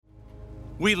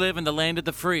We live in the land of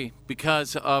the free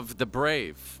because of the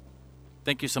brave.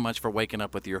 Thank you so much for waking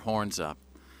up with your horns up.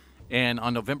 And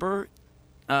on November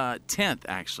 10th,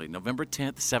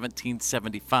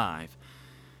 1775,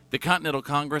 the Continental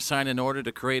Congress signed an order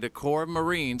to create a Corps of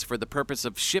Marines for the purpose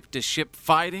of ship-to-ship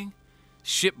fighting,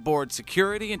 shipboard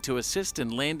security, and to assist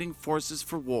in landing forces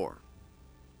for war.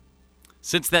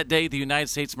 Since that day, the United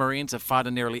States Marines have fought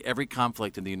in nearly every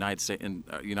conflict in the United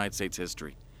States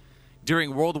history.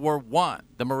 During World War I,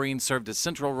 the Marines served a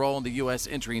central role in the U.S.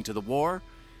 entry into the war,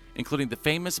 including the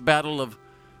famous Battle of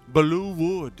Belleau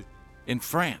Wood in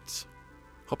France.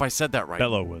 Hope I said that right.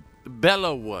 Belleau Wood.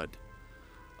 Belleau Wood.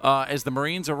 As the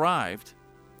Marines arrived,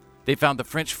 they found the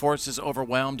French forces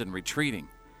overwhelmed and retreating,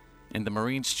 and the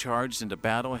Marines charged into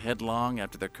battle headlong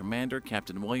after their commander,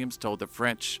 Captain Williams, told the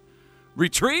French,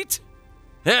 "Retreat?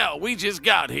 Hell, we just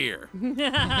got here."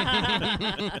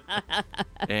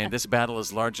 And this battle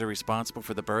is largely responsible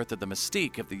for the birth of the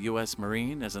mystique of the U.S.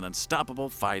 Marine as an unstoppable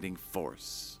fighting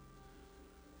force.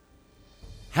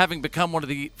 Having become one of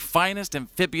the finest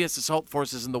amphibious assault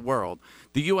forces in the world,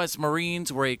 the U.S.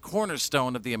 Marines were a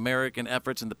cornerstone of the American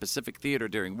efforts in the Pacific Theater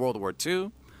during World War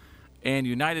II, and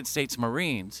United States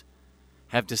Marines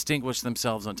have distinguished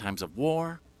themselves in times of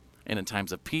war and in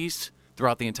times of peace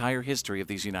throughout the entire history of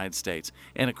these United States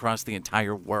and across the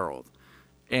entire world.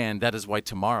 And that is why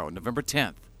tomorrow, November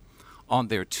 10th, on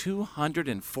their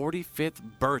 245th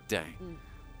birthday,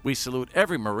 we salute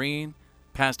every Marine,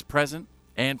 past, present,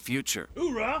 and future.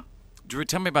 Hoorah! Drew,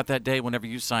 tell me about that day whenever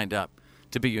you signed up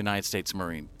to be a United States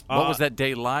Marine. What was that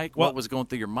day like? What was going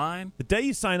through your mind? The day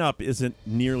you sign up isn't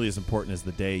nearly as important as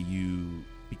the day you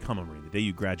become a Marine, the day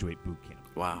you graduate boot camp.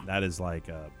 Wow. That is like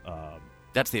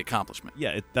that's the accomplishment.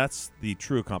 Yeah, that's the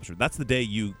true accomplishment. That's the day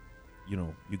you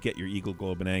get your Eagle,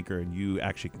 Globe, and Anchor, and you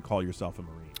actually can call yourself a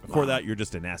Marine. Before that, you're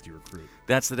just a nasty recruit.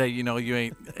 That's the day you know you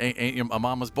ain't a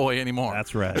mama's boy anymore.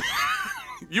 That's right.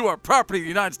 You are property of the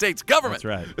United States government. That's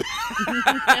right.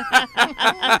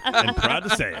 And proud to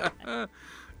say it.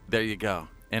 There you go.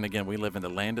 And again, we live in the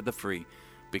land of the free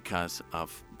because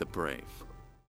of the brave.